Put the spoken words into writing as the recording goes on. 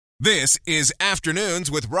This is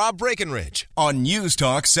Afternoons with Rob Breckenridge on News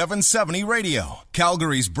Talk 770 Radio,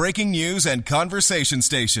 Calgary's breaking news and conversation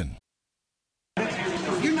station.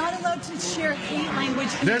 You're not allowed to share hate language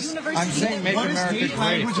in the university. I'm saying make America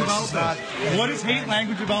great. What is hate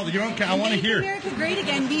language about? You don't care. I want to hear. Make America great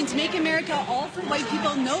again means make America all for white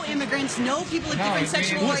people, no immigrants, no people of different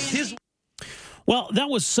sexual orientations. Well, that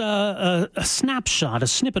was a snapshot, a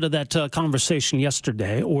snippet of that conversation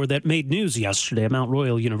yesterday, or that made news yesterday at Mount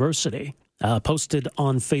Royal University, posted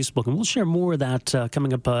on Facebook. And we'll share more of that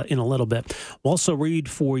coming up in a little bit. We'll also read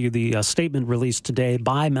for you the statement released today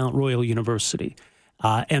by Mount Royal University.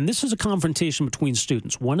 And this is a confrontation between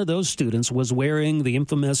students. One of those students was wearing the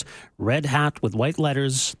infamous red hat with white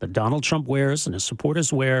letters that Donald Trump wears and his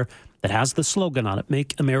supporters wear that has the slogan on it,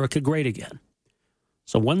 "Make America Great Again."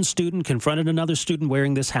 So one student confronted another student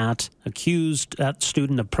wearing this hat, accused that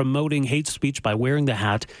student of promoting hate speech by wearing the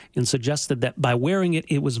hat, and suggested that by wearing it,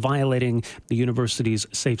 it was violating the university's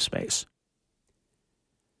safe space.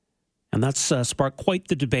 And that's sparked quite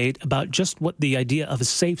the debate about just what the idea of a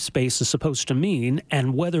safe space is supposed to mean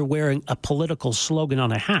and whether wearing a political slogan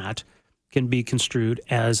on a hat can be construed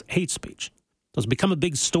as hate speech. So it's become a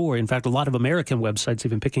big story. In fact, a lot of American websites have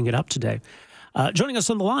been picking it up today. Joining us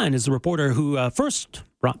on the line is the reporter who first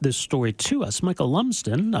brought this story to us, Michael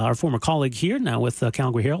Lumsden, our former colleague here, now with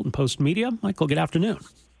Calgary Herald and Post Media. Michael, good afternoon.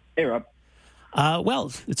 Hey, Rob.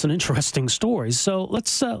 Well, it's an interesting story. So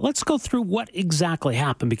let's go through what exactly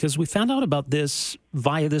happened, because we found out about this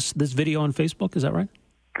via this video on Facebook. Is that right?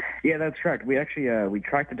 Yeah, that's correct. We actually we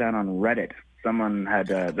tracked it down on Reddit. Someone had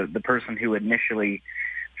the person who initially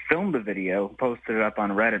filmed the video posted it up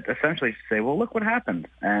on Reddit, essentially to say, well, look what happened.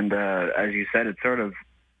 And as you said, it sort of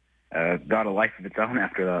got a life of its own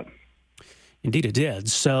after that. Indeed it did.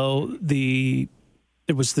 So there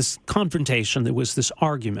was this confrontation, there was this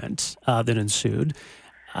argument that ensued.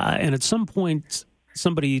 And at some point,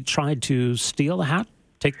 somebody tried to steal the hat,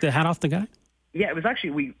 take the hat off the guy? Yeah, it was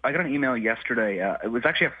actually, I got an email yesterday. It was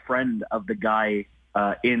actually a friend of the guy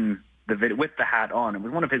in the video with the hat on. It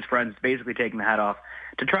was one of his friends basically taking the hat off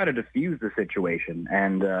to try to defuse the situation.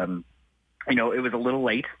 And, it was a little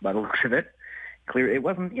late by the looks of it. Clear, it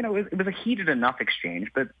wasn't, it was a heated enough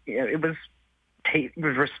exchange, but it was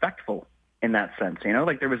respectful in that sense.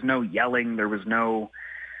 Like there was no yelling, there was no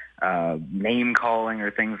name calling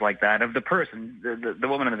or things like that of the person. The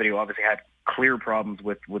woman in the video obviously had clear problems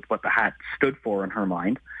with what the hat stood for in her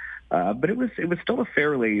mind, but it was still a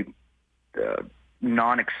fairly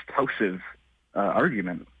non-explosive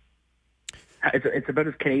argument. It's about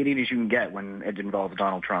as Canadian as you can get when it involves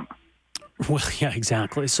Donald Trump. Well, yeah,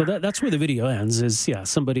 exactly. So that's where the video ends. Is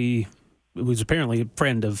somebody who was apparently a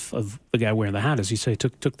friend of the guy wearing the hat, as you say,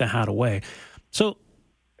 took the hat away. So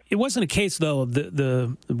it wasn't a case, though, of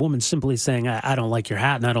the woman simply saying, I don't like your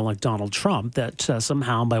hat and I don't like Donald Trump, that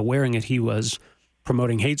somehow by wearing it he was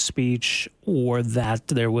promoting hate speech or that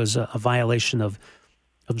there was a violation of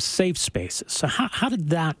safe spaces. So how did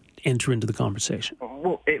that enter into the conversation?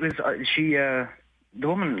 Well, it was the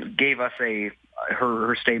woman gave us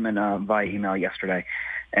her statement via email yesterday.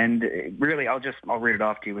 And really, I'll read it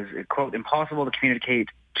off to you. It was, quote, impossible to communicate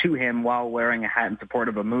to him while wearing a hat in support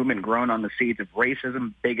of a movement grown on the seeds of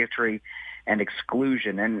racism, bigotry, and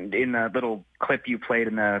exclusion. And in the little clip you played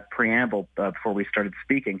in the preamble before we started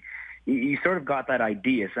speaking, you sort of got that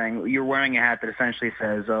idea, saying you're wearing a hat that essentially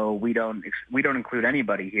says, "Oh, we don't include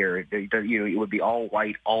anybody here. It would be all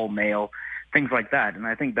white, all male, things like that." And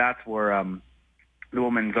I think that's where the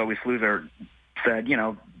woman Zoe Sluzer said,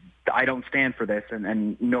 I don't stand for this,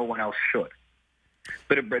 and no one else should.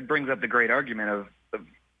 But it brings up the great argument of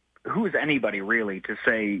who is anybody really to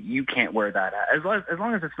say you can't wear that hat, as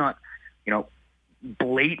long as it's not,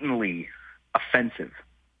 blatantly offensive.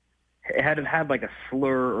 Had it had like a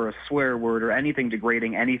slur or a swear word or anything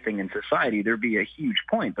degrading anything in society, there'd be a huge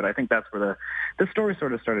point. But I think that's where the story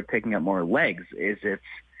sort of started picking up more legs. Is it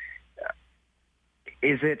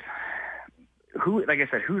who, like I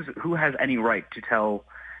said, who has any right to tell?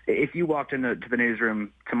 If you walked into the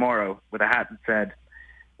newsroom tomorrow with a hat that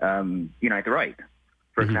said "Unite the Right,"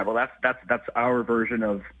 for example, that's our version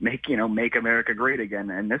of make America great again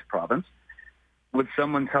in this province. Would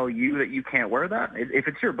someone tell you that you can't wear that? If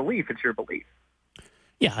it's your belief, it's your belief.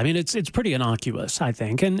 Yeah, I mean, it's pretty innocuous, I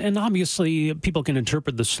think. And obviously, people can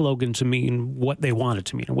interpret the slogan to mean what they want it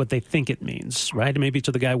to mean or what they think it means, right? Maybe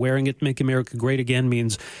to the guy wearing it, Make America Great Again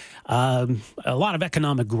means a lot of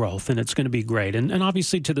economic growth, and it's going to be great. And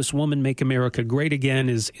obviously, to this woman, Make America Great Again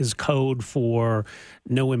is code for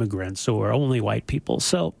no immigrants or only white people.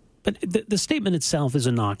 So, but the statement itself is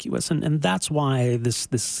innocuous, and that's why this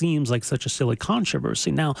seems like such a silly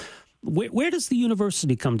controversy. Now, Where does the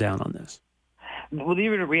university come down on this? Well,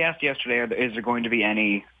 we asked yesterday, is there going to be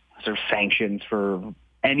any sort of sanctions for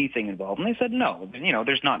anything involved? And they said no.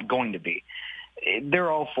 There's not going to be. They're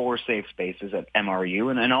all for safe spaces at MRU,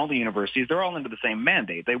 and all the universities, they're all under the same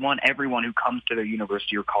mandate. They want everyone who comes to their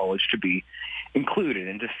university or college to be included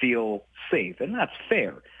and to feel safe, and that's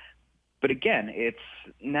fair. But again, it's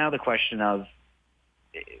now the question of,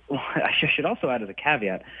 I should also add as a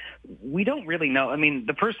caveat, we don't really know. I mean,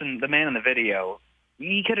 the man in the video,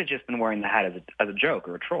 he could have just been wearing the hat as a joke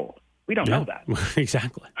or a troll. We don't know that.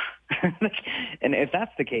 Exactly. And if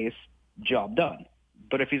that's the case, job done.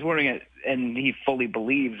 But if he's wearing it and he fully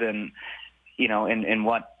believes in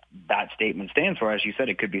what that statement stands for, as you said,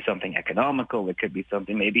 it could be something economical. It could be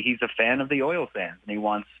something, maybe he's a fan of the oil sands and he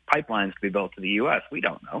wants pipelines to be built to the U.S. We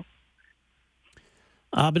don't know.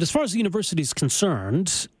 But as far as the university is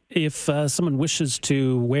concerned, if someone wishes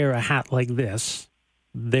to wear a hat like this,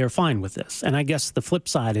 they're fine with this. And I guess the flip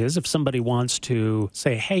side is if somebody wants to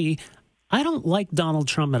say, hey, I don't like Donald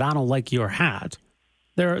Trump and I don't like your hat,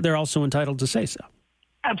 they're also entitled to say so.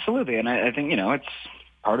 Absolutely. And I think, it's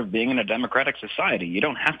part of being in a democratic society. You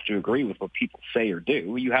don't have to agree with what people say or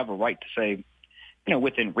do. You have a right to say,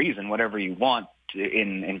 within reason, whatever you want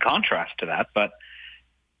in contrast to that. But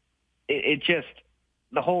it just,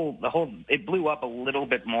 the whole, it blew up a little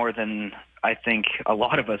bit more than I think a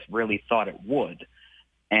lot of us really thought it would.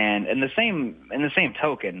 And in the same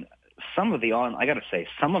token, some of the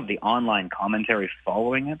online commentary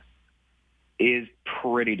following it is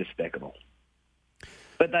pretty despicable.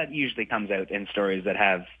 But that usually comes out in stories that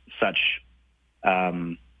have such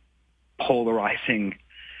polarizing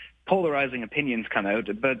opinions come out.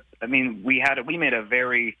 But I mean, we made a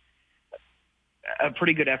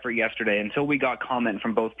pretty good effort yesterday. Until we got comment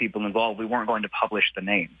from both people involved, we weren't going to publish the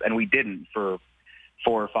names, and we didn't for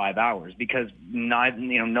 4 or 5 hours because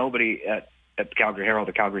nobody at the Calgary Herald,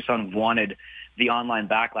 the Calgary Sun, wanted the online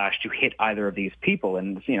backlash to hit either of these people.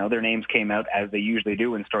 And, their names came out as they usually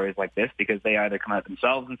do in stories like this because they either come out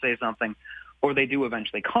themselves and say something or they do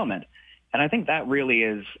eventually comment. And I think that really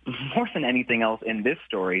is, more than anything else in this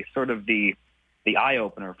story, sort of the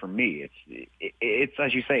eye-opener for me. It's,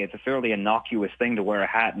 as you say, it's a fairly innocuous thing to wear a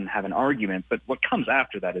hat and have an argument, but what comes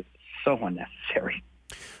after that is so unnecessary.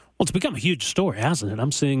 Well, it's become a huge story, hasn't it?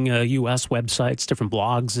 I'm seeing U.S. websites, different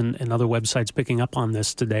blogs, and other websites picking up on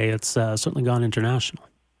this today. It's certainly gone international.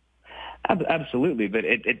 Absolutely, but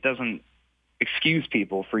it doesn't excuse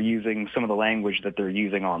people for using some of the language that they're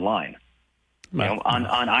using online,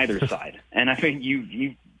 on either side. And I think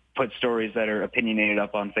you put stories that are opinionated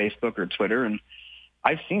up on Facebook or Twitter, and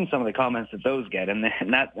I've seen some of the comments that those get, and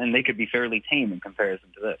they could be fairly tame in comparison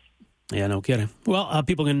to this. Yeah, no kidding. Well,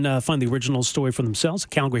 people can find the original story for themselves at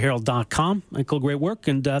CalgaryHerald.com. Michael, great work,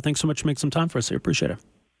 and thanks so much for making some time for us here. Appreciate it.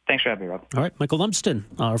 Thanks for having me, Rob. All right, Michael Lumsden,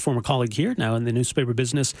 our former colleague here, now in the newspaper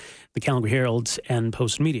business, the Calgary Herald and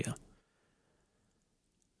Post Media.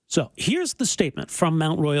 So here's the statement from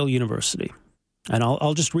Mount Royal University, and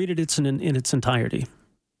I'll just read it in its entirety.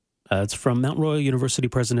 It's from Mount Royal University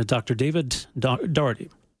President Dr. David Doherty.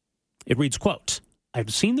 It reads, quote,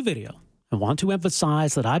 "I've seen the video. I want to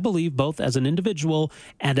emphasize that I believe both as an individual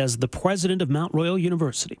and as the president of Mount Royal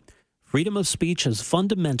University, freedom of speech is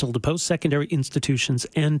fundamental to post-secondary institutions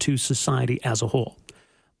and to society as a whole.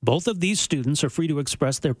 Both of these students are free to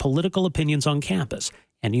express their political opinions on campus,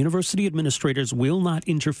 and university administrators will not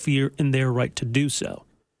interfere in their right to do so.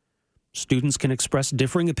 Students can express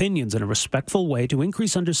differing opinions in a respectful way to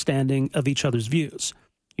increase understanding of each other's views.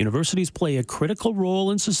 Universities play a critical role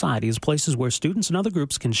in society as places where students and other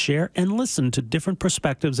groups can share and listen to different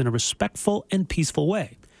perspectives in a respectful and peaceful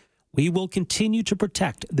way. We will continue to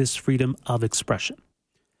protect this freedom of expression."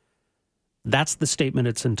 That's the statement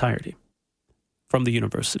in its entirety from the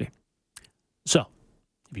university. So,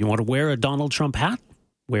 if you want to wear a Donald Trump hat,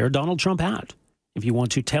 wear a Donald Trump hat. If you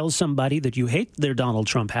want to tell somebody that you hate their Donald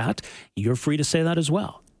Trump hat, you're free to say that as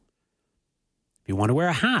well. If you want to wear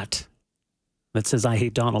a hat that says, "I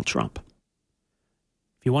hate Donald Trump,"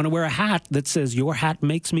 if you want to wear a hat that says, "Your hat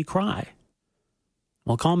makes me cry,"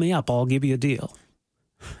 well, call me up. I'll give you a deal.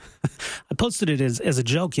 I posted it as a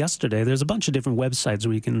joke yesterday. There's a bunch of different websites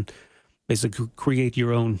where you can basically create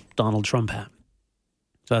your own Donald Trump hat.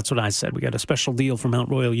 So that's what I said. We got a special deal for Mount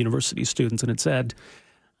Royal University students, and it said,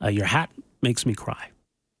 "Your hat makes me cry."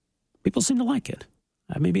 People seem to like it.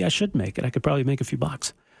 Maybe I should make it. I could probably make a few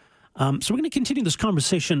bucks. So we're going to continue this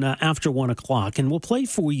conversation after 1 o'clock, and we'll play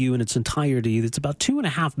for you in its entirety. It's about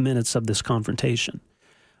 2.5 minutes of this confrontation,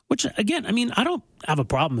 which, again, I mean, I don't have a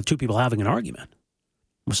problem with two people having an argument.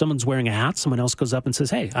 When someone's wearing a hat, someone else goes up and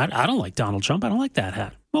says, hey, I don't like Donald Trump. I don't like that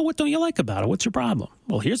hat. Well, what don't you like about it? What's your problem?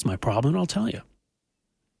 Well, here's my problem, and I'll tell you.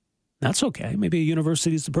 That's okay. Maybe a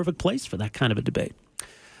university is the perfect place for that kind of a debate.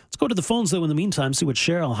 Let's go to the phones, though, in the meantime, see what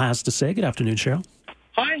Cheryl has to say. Good afternoon, Cheryl.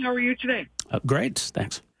 Hi, how are you today? Great,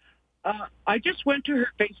 thanks. I just went to her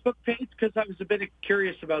Facebook page because I was a bit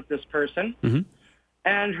curious about this person. Mm-hmm.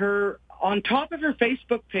 And on top of her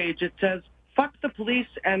Facebook page, it says, fuck the police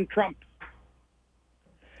and Trump.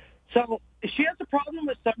 So she has a problem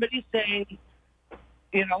with somebody saying,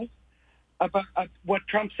 about what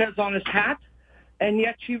Trump says on his hat, and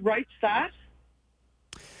yet she writes that?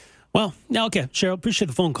 Well, okay, Cheryl, appreciate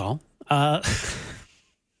the phone call.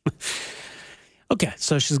 Okay,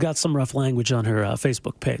 so she's got some rough language on her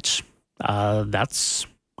Facebook page.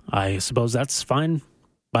 I suppose that's fine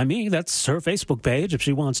by me. That's her Facebook page if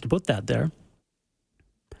she wants to put that there.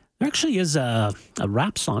 There actually is a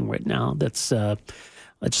rap song right now that's,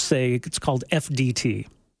 let's say, it's called FDT.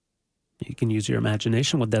 You can use your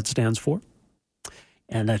imagination what that stands for.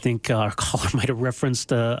 And I think our caller might have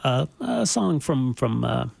referenced a song from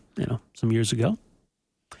some years ago.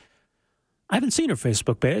 I haven't seen her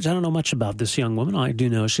Facebook page. I don't know much about this young woman. I do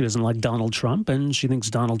know she doesn't like Donald Trump, and she thinks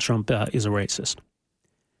Donald Trump is a racist.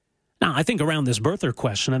 Now, I think around this birther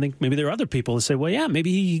question, I think maybe there are other people that say, well, yeah,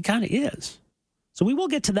 maybe he kind of is. So we will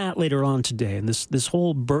get to that later on today, and this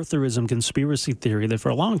whole birtherism conspiracy theory that for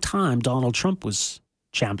a long time Donald Trump was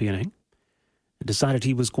championing and decided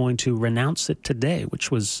he was going to renounce it today,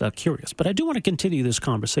 which was curious. But I do want to continue this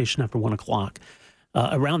conversation after 1 o'clock.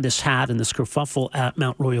 Around this hat and this kerfuffle at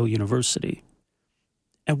Mount Royal University,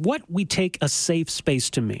 and what we take a safe space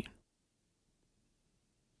to mean.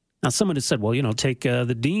 Now, someone has said, well, take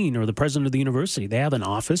the dean or the president of the university. They have an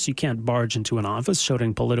office. You can't barge into an office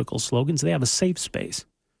shouting political slogans. They have a safe space.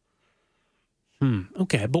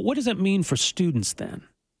 Okay, but what does that mean for students then?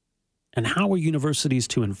 And how are universities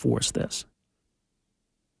to enforce this?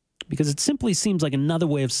 Because it simply seems like another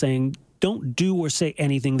way of saying, don't do or say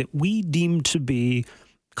anything that we deem to be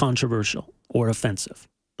controversial or offensive.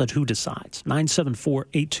 But who decides?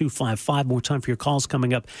 974-8255. More time for your calls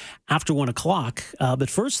coming up after 1 o'clock. But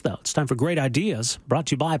first, though, it's time for Great Ideas, brought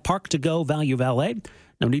to you by Park2Go Value Valet.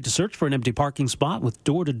 No need to search for an empty parking spot with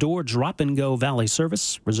door-to-door drop-and-go valet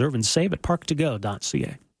service. Reserve and save at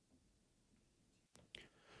park2go.ca.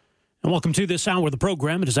 And welcome to this hour of the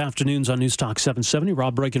program. It is afternoons on News Talk 770.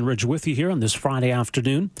 Rob Breckenridge with you here on this Friday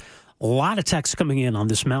afternoon. A lot of texts coming in on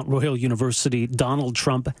this Mount Royal University Donald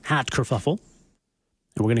Trump hat kerfuffle.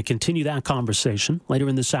 And we're going to continue that conversation. Later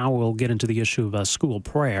in this hour, we'll get into the issue of school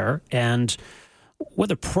prayer and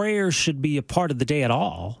whether prayer should be a part of the day at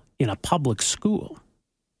all in a public school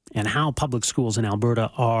and how public schools in Alberta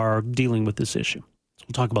are dealing with this issue. So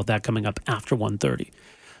we'll talk about that coming up after 1:30.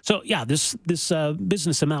 So, yeah, this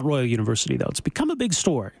business at Mount Royal University, though, it's become a big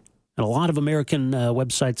story. And a lot of American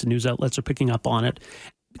websites and news outlets are picking up on it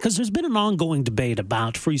because there's been an ongoing debate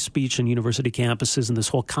about free speech on university campuses and this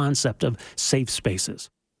whole concept of safe spaces,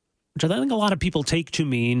 which I think a lot of people take to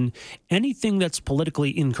mean anything that's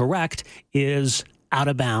politically incorrect is out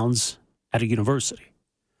of bounds at a university.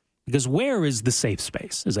 Because where is the safe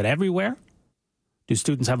space? Is it everywhere? Do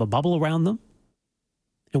students have a bubble around them?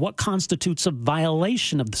 And what constitutes a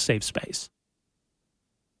violation of the safe space?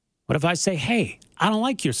 What if I say, hey, I don't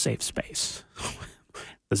like your safe space?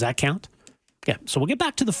 Does that count? Okay, so we'll get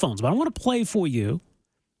back to the phones, but I want to play for you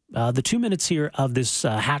the 2 minutes here of this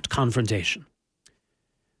hat confrontation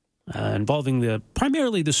involving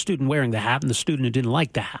primarily the student wearing the hat and the student who didn't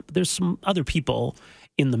like the hat. But there's some other people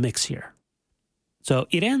in the mix here. So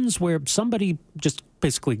it ends where somebody just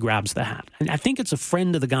basically grabs the hat. And I think it's a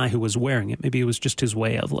friend of the guy who was wearing it. Maybe it was just his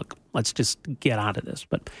way of, look, let's just get out of this.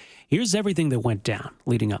 But here's everything that went down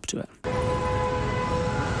leading up to it.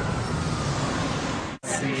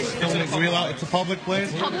 It's a public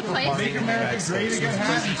place. Public place. Make America great again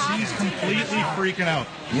hat, and she's completely freaking out.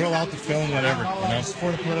 We're allowed to film whatever,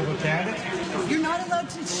 support a political candidate. You're not allowed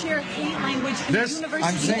to share hate language in the university.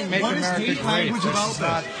 I'm saying make America great.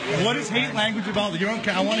 What is hate language about?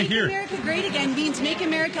 I want to hear. Make America great again means make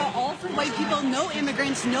America all for white people, no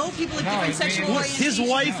immigrants, no people of different sexual orientations. His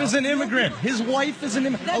wife is an immigrant. His wife is an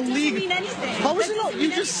immigrant. That doesn't mean anything. How is it not?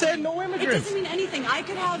 You just said no immigrants. It doesn't mean anything. I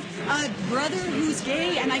could have a brother who's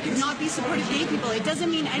gay and I could not be supportive of gay people. It doesn't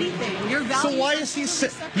mean anything. Your values. So why is he?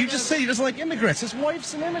 You just say he doesn't like immigrants. His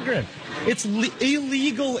wife's an immigrant. It's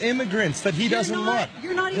illegal immigrants that he doesn't want.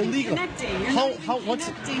 You're not even illegal.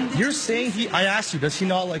 Connecting. You're saying he? I asked you, does he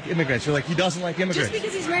not like immigrants? You're like, he doesn't like immigrants. Just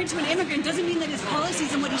because he's married to an immigrant doesn't mean that his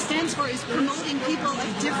policies and what he stands for is promoting people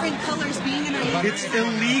of different colors being in our university. It's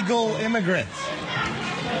illegal immigrants.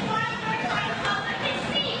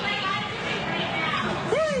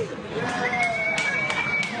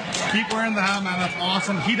 Keep wearing the hat, man. That's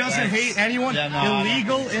awesome. He doesn't hate anyone.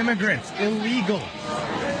 Illegal immigrants.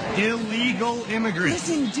 Illegal immigrants.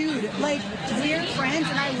 Listen, dude, like, we're friends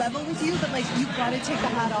and I level with you, but, like, you've got to take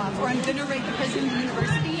the hat off or I'm going to write the president of the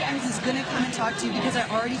university and he's going to come and talk to you because I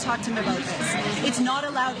already talked to him about this. It's not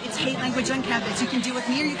allowed. It's hate language on campus. You can deal with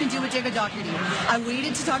me or you can deal with David Doherty. I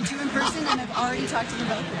waited to talk to you in person and I've already talked to him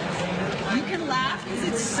about this. You can laugh because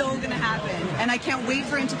it's so going to happen. And I can't wait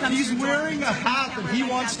for him to come. He's wearing a hat that he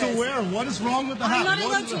wants to wear. What is wrong with the hat? I'm not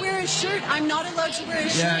allowed to wear a shirt. I'm not allowed to wear a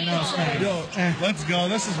shirt. Let's go.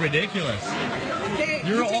 This is ridiculous. Okay,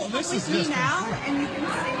 this is just now, and you can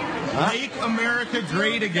say Make America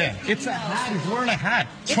great again. It's a hat. He's wearing a hat.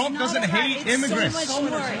 Trump doesn't hate immigrants. So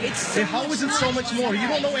much more. How is it so much more? You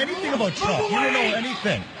don't know anything about Trump. You don't know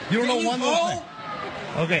anything. You don't know one little thing.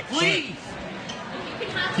 Okay. Please.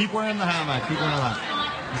 Keep wearing the hat, man. Keep wearing the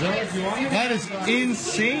hat. Is that what you want? That is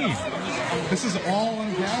insane. This is all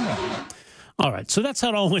on camera. All right, so that's how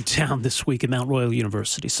it all went down this week at Mount Royal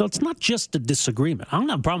University. So it's not just a disagreement. I don't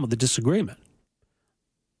have a problem with the disagreement.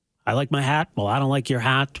 I like my hat. Well, I don't like your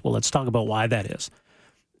hat. Well, let's talk about why that is.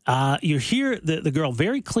 You hear the girl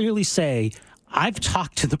very clearly say, I've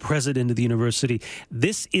talked to the president of the university.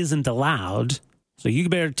 This isn't allowed, so you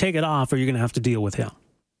better take it off or you're going to have to deal with him.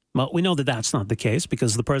 Well, we know that that's not the case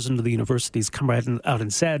because the president of the university has come right out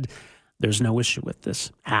and said there's no issue with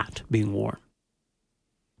this hat being worn.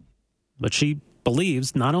 But she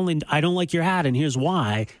believes not only I don't like your hat and here's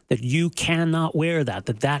why, that you cannot wear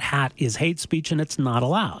that hat is hate speech and it's not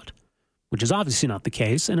allowed, which is obviously not the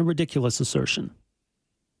case and a ridiculous assertion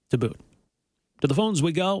to boot. To the phones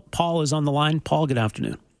we go. Paul is on the line. Paul, good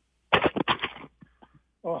afternoon.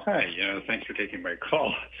 Oh, hi. Thanks for taking my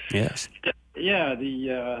call. Yes.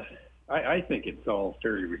 Yeah, I think it's all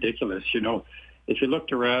very ridiculous. You know, if you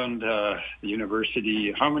looked around the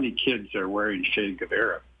university, how many kids are wearing Che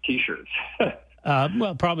Guevara T-shirts?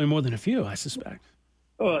 Well, probably more than a few, I suspect.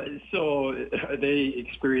 So are they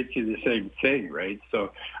experiencing the same thing, right?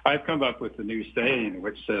 So I've come up with a new saying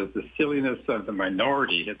which says the silliness of the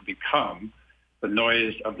minority has become the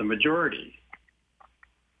noise of the majority.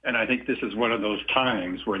 And I think this is one of those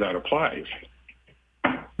times where that applies.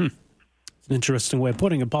 It's an interesting way of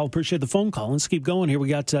putting it. Paul, appreciate the phone call. Let's keep going here. We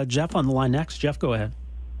got Jeff on the line next. Jeff, go ahead.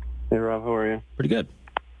 Hey, Rob, how are you? Pretty good.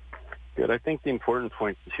 Good. I think the important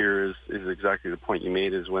point here is exactly the point you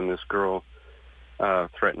made, is when this girl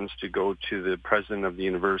threatens to go to the president of the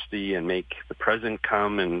university and make the president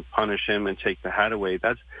come and punish him and take the hat away.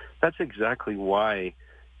 That's exactly why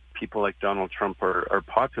people like Donald Trump are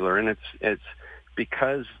popular, and it's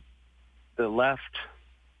because the left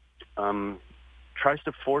tries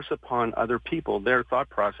to force upon other people their thought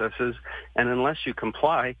processes, and unless you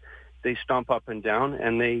comply, they stomp up and down,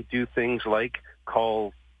 and they do things like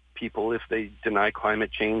call people, if they deny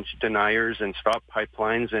climate change, deniers, and stop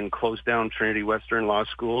pipelines and close down Trinity Western law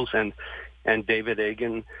schools and David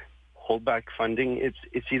Agin hold back funding.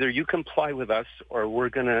 It's either you comply with us or we're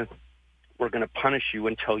gonna punish you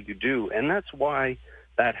until you do. And that's why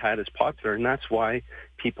that hat is popular, and that's why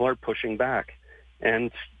people are pushing back.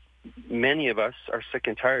 And many of us are sick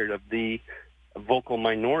and tired of the vocal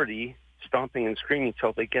minority stomping and screaming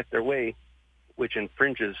till they get their way, which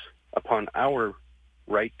infringes upon our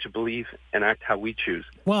right to believe and act how we choose.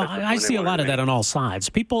 Well, I see a lot of that on all sides.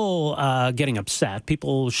 People getting upset,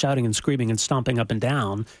 people shouting and screaming and stomping up and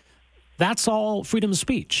down. That's all freedom of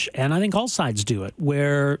speech. And I think all sides do it,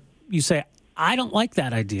 where you say, I don't like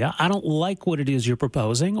that idea. I don't like what it is you're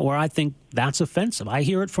proposing, or I think that's offensive. I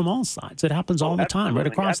hear it from all sides. It happens all the time, right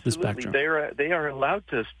across the spectrum. They are allowed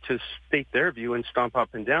to state their view and stomp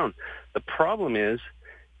up and down. The problem is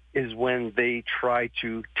when they try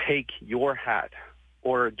to take your hat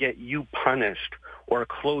or get you punished or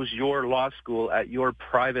close your law school at your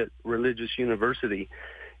private religious university.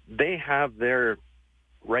 They have their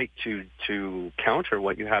right to counter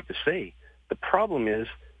what you have to say. The problem is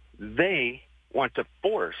they want to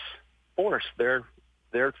force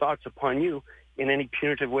their thoughts upon you in any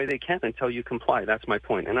punitive way they can until you comply. That's my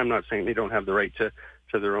point. And I'm not saying they don't have the right to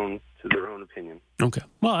their own opinion. Okay.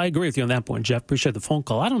 Well, I agree with you on that point, Jeff. Appreciate the phone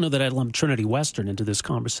call. I don't know that I'd lump Trinity Western into this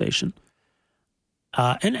conversation.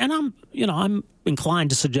 And I'm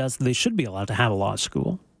inclined to suggest that they should be allowed to have a law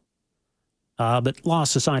school. But law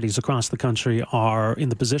societies across the country are in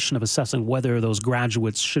the position of assessing whether those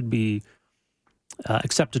graduates should be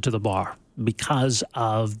accepted to the bar because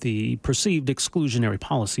of the perceived exclusionary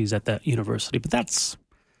policies at that university. But that's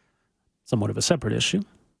somewhat of a separate issue.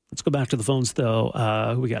 Let's go back to the phones, though.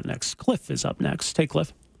 Who we got next? Cliff is up next. Hey,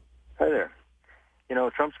 Cliff. Hi there. You know,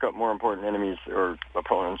 Trump's got more important enemies or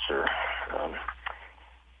opponents or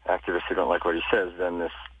activists who don't like what he says than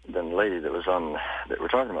this the lady that we're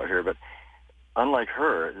talking about here. But unlike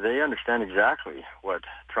her, they understand exactly what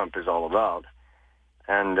Trump is all about.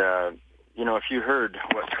 And if you heard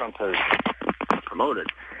what Trump has promoted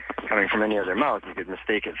coming from any other mouth, you could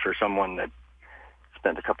mistake it for someone that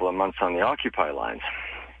spent a couple of months on the Occupy lines.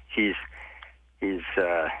 He's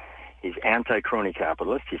anti-crony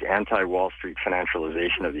capitalist. He's anti-Wall Street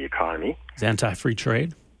financialization of the economy. He's anti-free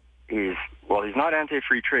trade. He's not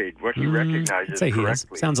anti-free trade. What he recognizes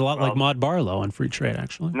correctly. Sounds a lot like Maud Barlow on free trade,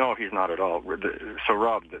 actually. No, he's not at all. So,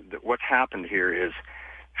 Rob, what's happened here is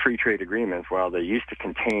free trade agreements, while they used to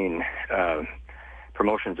contain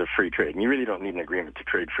promotions of free trade, and you really don't need an agreement to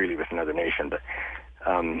trade freely with another nation, but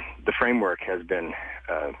the framework has been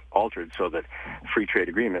altered so that free trade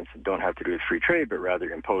agreements don't have to do with free trade, but rather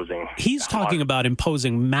imposing... He's talking about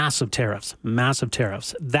imposing massive tariffs.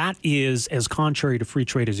 That is as contrary to free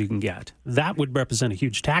trade as you can get. That would represent a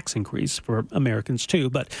huge tax increase for Americans, too,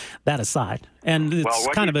 but that aside. And it's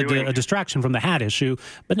kind of a distraction from the hat issue,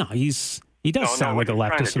 but no, he does sound like a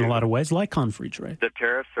leftist in a lot of ways, like on free trade. The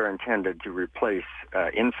tariffs are intended to replace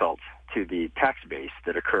insults to the tax base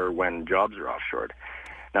that occur when jobs are offshored.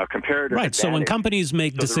 Now, comparative advantage... So when companies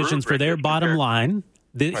make decisions for their bottom line,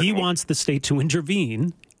 he wants the state to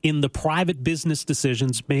intervene in the private business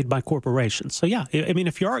decisions made by corporations. So, yeah, I mean,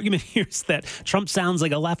 if your argument here is that Trump sounds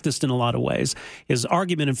like a leftist in a lot of ways, his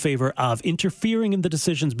argument in favor of interfering in the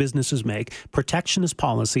decisions businesses make, protectionist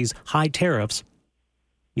policies, high tariffs,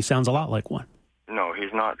 he sounds a lot like one. No,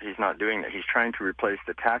 he's not. He's not doing that. He's trying to replace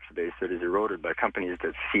the tax base that is eroded by companies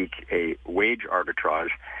that seek a wage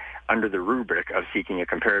arbitrage under the rubric of seeking a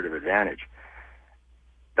comparative advantage.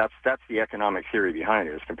 That's the economic theory behind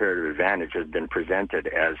it. Is comparative advantage has been presented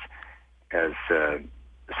as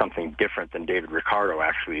something different than David Ricardo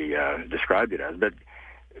actually described it as. But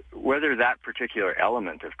whether that particular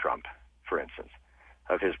element of Trump, for instance,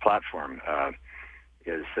 of his platform,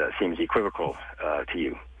 seems equivocal to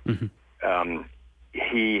you. Mm-hmm.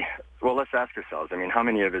 Let's ask ourselves, I mean, how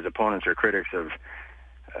many of his opponents are critics of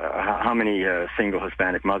how many single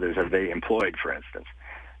Hispanic mothers have they employed, for instance?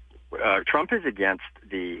 Trump is against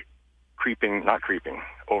the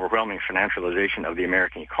overwhelming financialization of the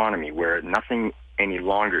American economy, where nothing any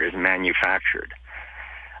longer is manufactured.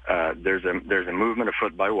 There's a movement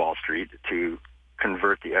afoot by Wall Street to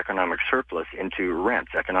convert the economic surplus into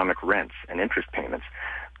economic rents and interest payments.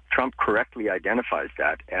 Trump correctly identifies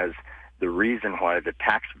that as the reason why the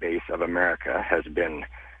tax base of America has been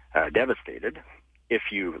devastated. If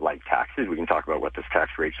you like taxes, we can talk about what this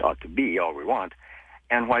tax rates ought to be all we want,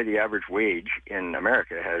 and why the average wage in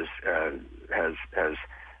America has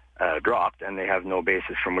dropped, and they have no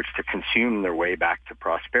basis from which to consume their way back to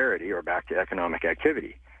prosperity or back to economic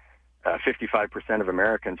activity. 55% of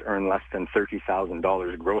Americans earn less than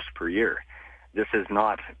 $30,000 gross per year. This is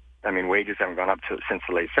not, I mean, wages haven't gone up since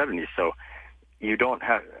the late 70s, so you don't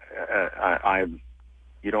have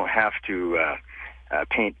to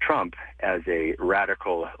paint Trump as a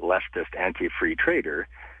radical leftist anti-free trader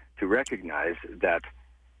to recognize that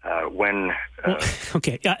when...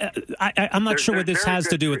 okay, I'm not sure what this has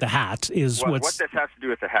to do with the hat. What this has to do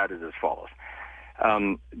with the hat is as follows.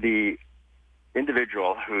 The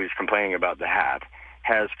individual who's complaining about the hat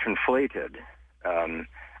has conflated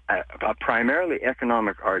a primarily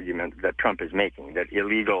economic argument that Trump is making, that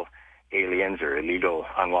illegal aliens or illegal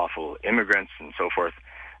unlawful immigrants and so forth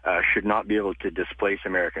should not be able to displace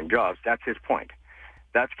American jobs. That's his point.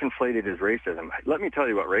 That's conflated as racism. Let me tell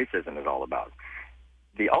you what racism is all about.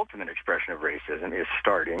 The ultimate expression of racism is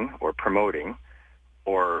starting or promoting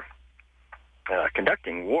or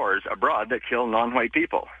conducting wars abroad that kill non-white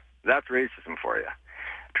people. That's racism for you.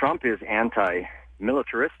 Trump is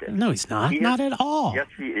anti-militaristic. No, he's not. Not at all. Yes,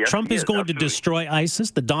 Trump is going to destroy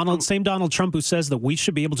ISIS. The same Donald Trump who says that we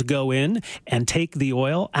should be able to go in and take the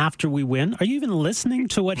oil after we win. Are you even listening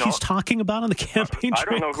to what he's talking about on the campaign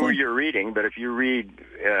trail? I don't know who you're reading, but if you read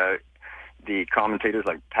the commentators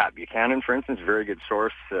like Pat Buchanan, for instance, very good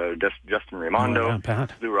source, Justin Raimondo,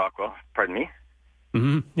 Lou Rockwell. Pardon me?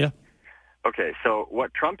 Mm-hmm. Yeah. Okay, so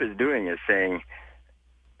what Trump is doing is saying,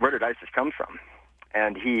 where did ISIS come from?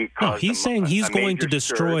 And he's saying he's going to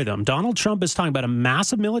destroy them. Donald Trump is talking about a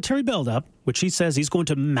massive military buildup, which he says he's going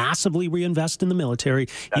to massively reinvest in the military.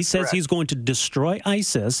 He says he's going to destroy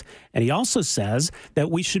ISIS, and he also says that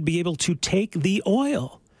we should be able to take the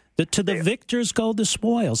oil. To the victors go the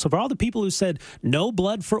spoils. So for all the people who said no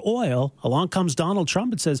blood for oil, along comes Donald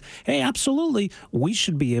Trump and says, hey, absolutely, we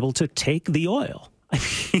should be able to take the oil.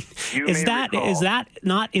 Is that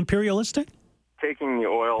not imperialistic? Taking the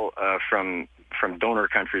oil from from donor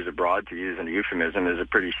countries abroad, to use a euphemism, is a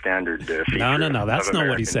pretty standard feature. No. That's not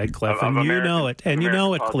what he said, Cliff. And you know it. And you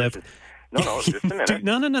know it, Cliff. No, just a minute.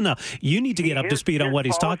 No. You need to get up to speed on what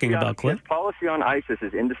he's talking about, Cliff. His policy on ISIS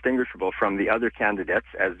is indistinguishable from the other candidates,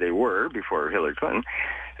 as they were before Hillary Clinton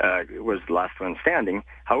was the last one standing.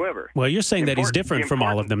 However... Well, you're saying that he's different from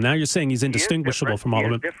all of them. Now you're saying he's indistinguishable from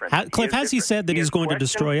all of them. Cliff, has he said that he's going to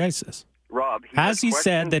destroy ISIS? Rob, has he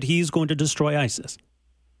said that he's going to destroy ISIS?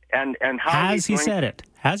 And how has he said it?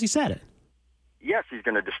 Has he said it? Yes, he's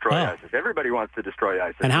going to destroy ISIS. Everybody wants to destroy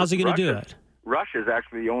ISIS. And how's he going to do it? Russia is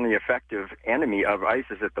actually the only effective enemy of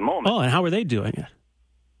ISIS at the moment. Oh, and how are they doing it?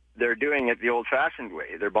 They're doing it the old-fashioned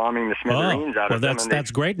way. They're bombing the smithereens out of them. Well,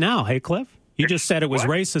 that's great now. Hey, Cliff? You just said it was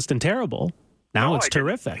racist and terrible. Now it's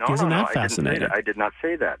terrific. Isn't that fascinating? I did not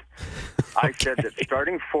say that. I said that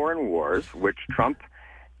starting foreign wars, which Trump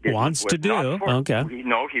wants to do. Okay.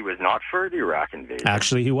 No, he was not for the Iraq invasion.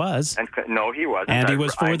 Actually, he was. No, he wasn't. And he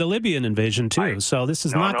was for the Libyan invasion, too. So this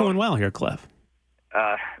is not going well here, Cliff.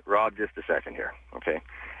 Rob, just a second here, okay?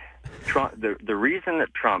 The reason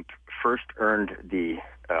that Trump first earned the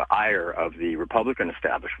ire of the Republican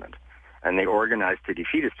establishment and they organized to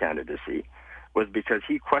defeat his candidacy was because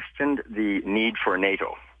he questioned the need for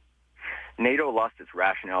NATO. NATO lost its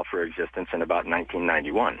rationale for existence in about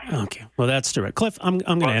 1991. Okay, well, that's direct. Cliff, I'm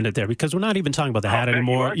going to end it there because we're not even talking about the hat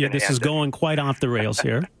anymore. Yeah, this is going quite off the rails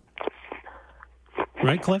here.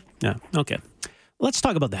 Right, Cliff? Yeah, okay. Let's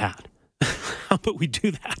talk about the hat. How about we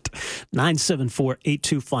do that?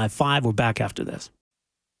 974-8255. We're back after this.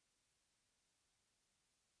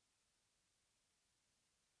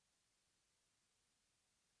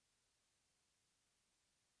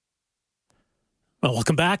 Well,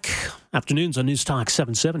 welcome back. Afternoons on News Talk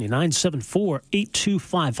 770.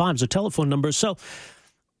 974-8255 is the telephone number. So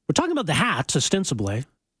we're talking about the hat, ostensibly,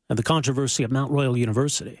 and the controversy at Mount Royal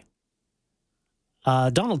University.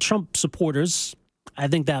 Donald Trump supporters, I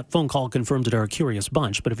think that phone call confirmed it, are a curious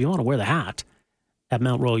bunch. But if you want to wear the hat at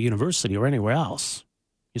Mount Royal University or anywhere else,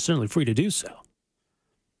 you're certainly free to do so.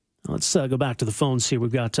 Now, let's go back to the phones here.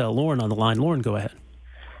 We've got Lauren on the line. Lauren, go ahead.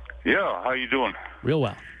 Yeah, how you doing? Real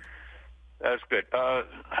well. That's good.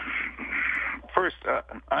 First,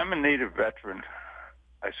 I'm a Native veteran.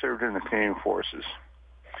 I served in the Canadian Forces.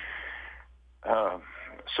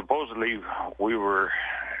 Supposedly, we were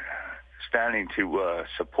standing to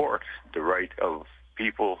support the right of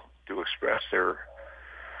people to express their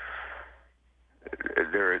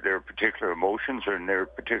particular emotions and their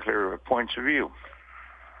particular points of view.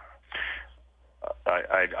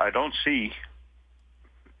 I don't see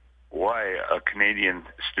why a Canadian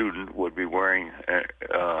student would be wearing an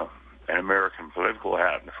American political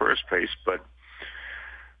hat in the first place, but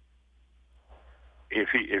if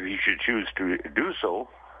he should choose to do so,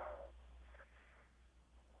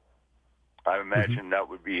 I imagine that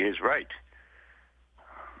would be his right.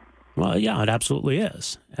 Well, yeah, it absolutely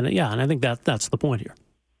is, and I think that's the point here,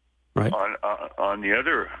 right? On the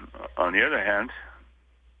other hand,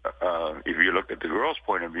 if you look at the girl's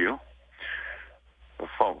point of view,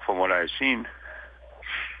 from what I've seen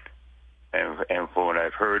and from what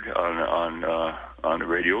I've heard on the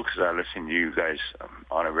radio, because I listen to you guys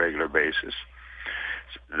on a regular basis,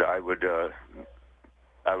 I would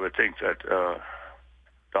think that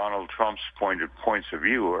Donald Trump's points of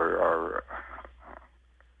view are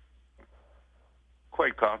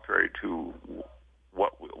quite contrary to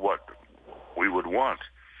what we would want.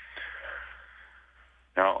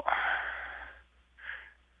 Now,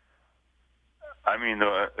 I mean,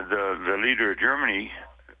 the leader of Germany,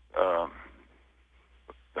 about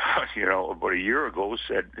a year ago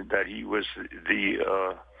said that he was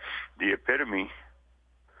the epitome,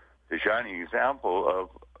 the shining example of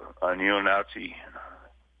a neo-Nazi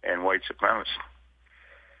and white supremacist.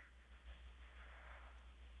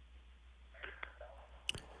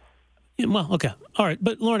 Well, okay. All right.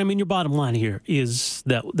 But, Lauren, I mean, your bottom line here is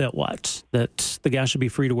that what? That the guy should be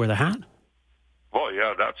free to wear the hat? Well,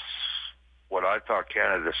 yeah, that's what I thought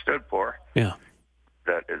Canada stood for. Yeah.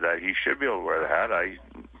 That he should be able to wear the hat.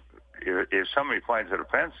 If somebody finds it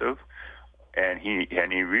offensive and he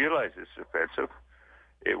realizes it's offensive,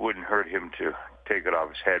 it wouldn't hurt him to take it off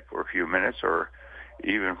his head for a few minutes or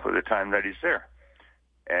even for the time that he's there.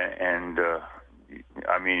 And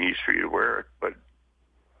I mean, he's free to wear it, but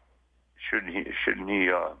shouldn't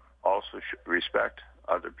he also respect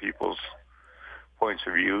other people's points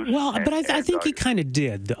of views? Well, but I think he kind of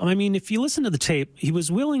did. I mean, if you listen to the tape, he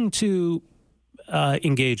was willing to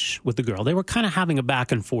engage with the girl. They were kind of having a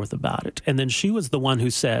back and forth about it. And then she was the one who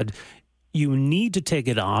said, you need to take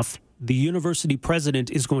it off. The university president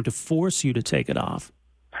is going to force you to take it off.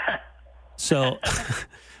 So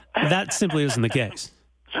that simply isn't the case,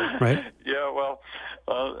 right? Yeah, well,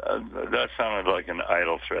 that sounded like an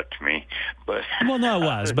idle threat to me. But well, no, it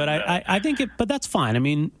was. But I think but that's fine. I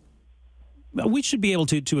mean, we should be able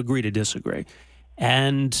to agree to disagree.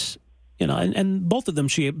 And, you know, and both of them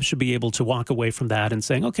should be able to walk away from that and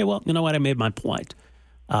saying, okay, well, you know what, I made my point.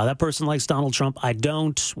 That person likes Donald Trump. I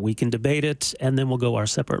don't. We can debate it, and then we'll go our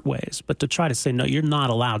separate ways. But to try to say, no, you're not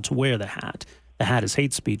allowed to wear the hat. The hat is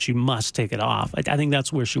hate speech. You must take it off. I think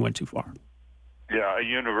that's where she went too far. Yeah, a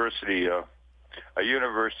university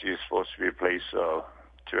is supposed to be a place to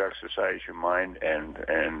exercise your mind and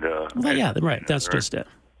well, yeah, right. That's just it.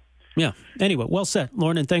 Yeah. Anyway, well said,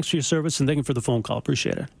 Lauren, and thanks for your service, and thank you for the phone call.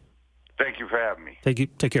 Appreciate it. Thank you for having me.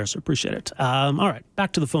 Take care, sir. Appreciate it. All right,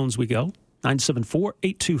 back to the phones we go.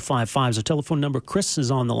 974-8255 is the telephone number. Chris is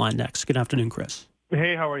on the line next. Good afternoon, Chris.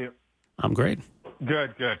 Hey, how are you? I'm great.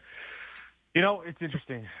 Good. You know, it's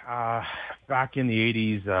interesting. Back in the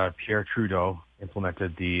 80s, Pierre Trudeau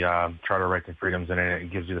implemented the Charter of Rights and Freedoms, and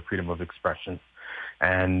it gives you the freedom of expression.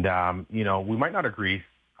 And, you know, we might not agree.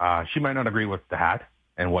 She might not agree with the hat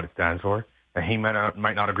and what it stands for, and he might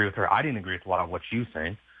not agree with her. I didn't agree with a lot of what she was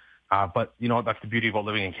saying. But, you know, that's the beauty about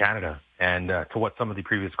living in Canada. And to what some of the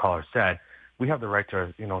previous callers said, we have the right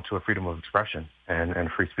to, you know, to a freedom of expression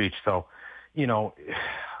and free speech. So, you know,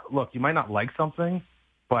 look, you might not like something,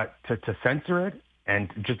 but to censor it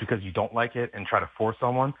and just because you don't like it and try to force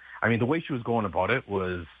someone, I mean, the way she was going about it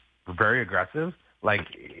was very aggressive. Like,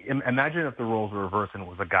 imagine if the roles were reversed and it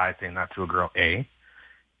was a guy saying that to a girl, A.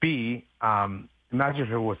 B, imagine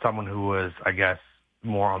if it was someone who was, I guess,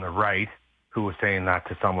 more on the right who was saying that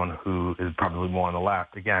to someone who is probably more on the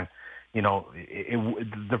left. Again, you know,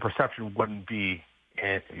 the perception wouldn't be,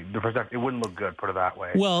 it wouldn't look good, put it that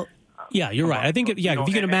way. Well, yeah, you're right. I think, if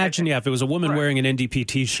you can imagine, if it was a woman wearing an NDP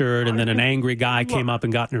T-shirt and then an angry guy came up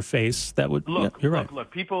and got in her face, that would, you're right.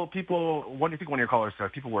 Look, people, what do you think one of your callers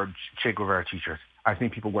said? People wear Che Guevara T-shirts. I've seen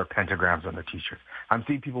people wear pentagrams on their T-shirts. I'm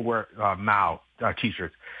seeing people wear Mao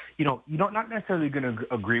T-shirts. You know, you're not necessarily going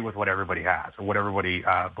to agree with what everybody has or what everybody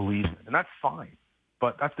believes in, and that's fine.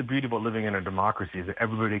 But that's the beauty about living in a democracy is that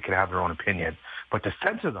everybody can have their own opinion. But to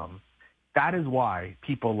censor them, that is why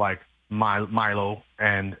people like Milo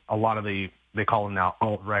and a lot of they call them now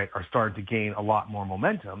alt-right are starting to gain a lot more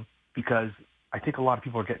momentum because I think a lot of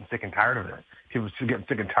people are getting sick and tired of it. People are getting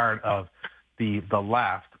sick and tired of the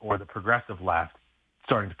left or the progressive left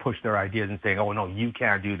starting to push their ideas and saying, oh, no, you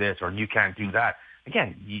can't do this or you can't do that.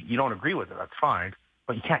 Again, you don't agree with it. That's fine.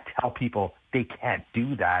 But you can't tell people they can't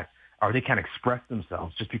do that or they can't express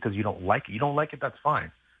themselves just because you don't like it. You don't like it, that's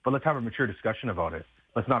fine. But let's have a mature discussion about it.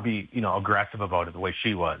 Let's not be, you know, aggressive about it the way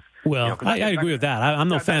she was. Well, you know, I agree with that. I'm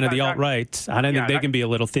no fan of the alt-right. I don't think they can be a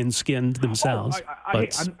little thin-skinned themselves.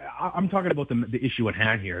 I'm talking about the issue at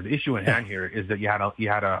hand here. The issue at hand here is that you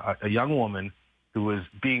had a young woman who was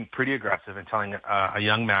being pretty aggressive and telling a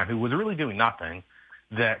young man who was really doing nothing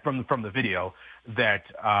that from the video that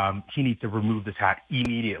he needs to remove this hat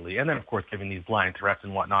immediately, and then of course giving these blind threats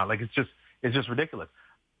and whatnot. Like it's just ridiculous.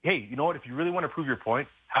 Hey, you know what? If you really want to prove your point,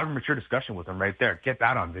 have a mature discussion with him right there. Get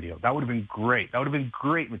that on video. That would have been great. That would have been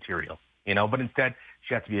great material, you know. But instead,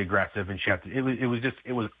 she had to be aggressive, and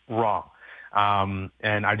it was wrong.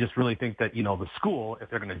 And I just really think that, you know, the school, if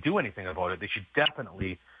they're going to do anything about it, they should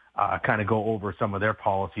definitely kind of go over some of their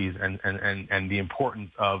policies and the importance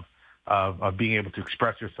of being able to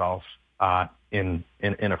express yourself in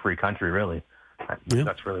a free country, really. Yeah.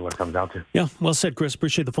 That's really what it comes down to. Yeah, well said, Chris.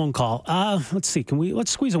 Appreciate the phone call. Let's see. Let's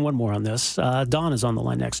squeeze in one more on this. Don is on the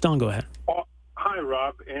line next. Don, go ahead. Hi,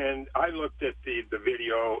 Rob. And I looked at the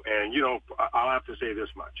video, and, you know, I'll have to say this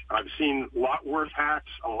much. I've seen a lot worse hats,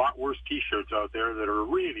 a lot worse T-shirts out there that are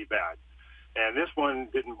really bad. And this one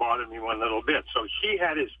didn't bother me one little bit. So he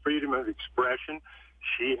had his freedom of expression.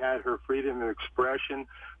 She had her freedom of expression.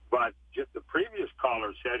 But just the previous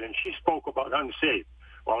caller said, and she spoke about unsafe.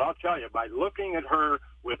 Well, I'll tell you, by looking at her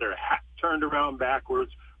with her hat turned around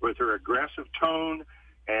backwards, with her aggressive tone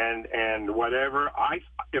and whatever,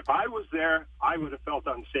 if I was there, I would have felt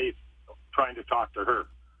unsafe trying to talk to her.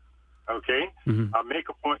 Okay? Mm-hmm. I'll make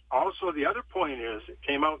a point. Also, the other point is, it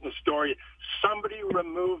came out in the story, somebody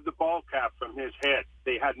removed the ball cap from his head.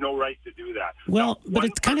 They had no right to do that. Well, but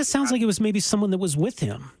it kind of sounds like it was maybe someone that was with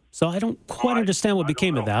him. So I don't quite understand what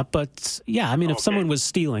became of that. But, yeah, I mean, if someone was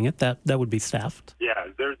stealing it, that would be theft. Yeah,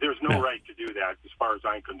 there's no right to do that as far as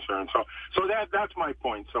I'm concerned. So that's my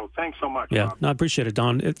point. So thanks so much, Yeah, Rob. no, I appreciate it,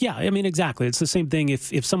 Don. Yeah, I mean, exactly. It's the same thing.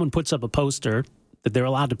 If someone puts up a poster that they're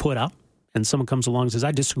allowed to put up, and someone comes along and says,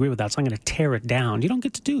 I disagree with that, so I'm going to tear it down. You don't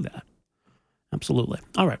get to do that. Absolutely.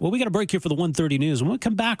 All right. Well, we got a break here for the 1:30 news. When we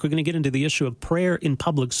come back, we're going to get into the issue of prayer in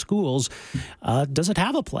public schools. Does it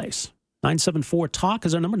have a place? 974-TALK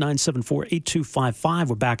is our number, 974-8255.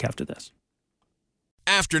 We're back after this.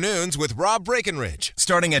 Afternoons with Rob Breckenridge,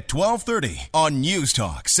 starting at 12:30 on News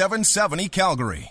Talk 770 Calgary.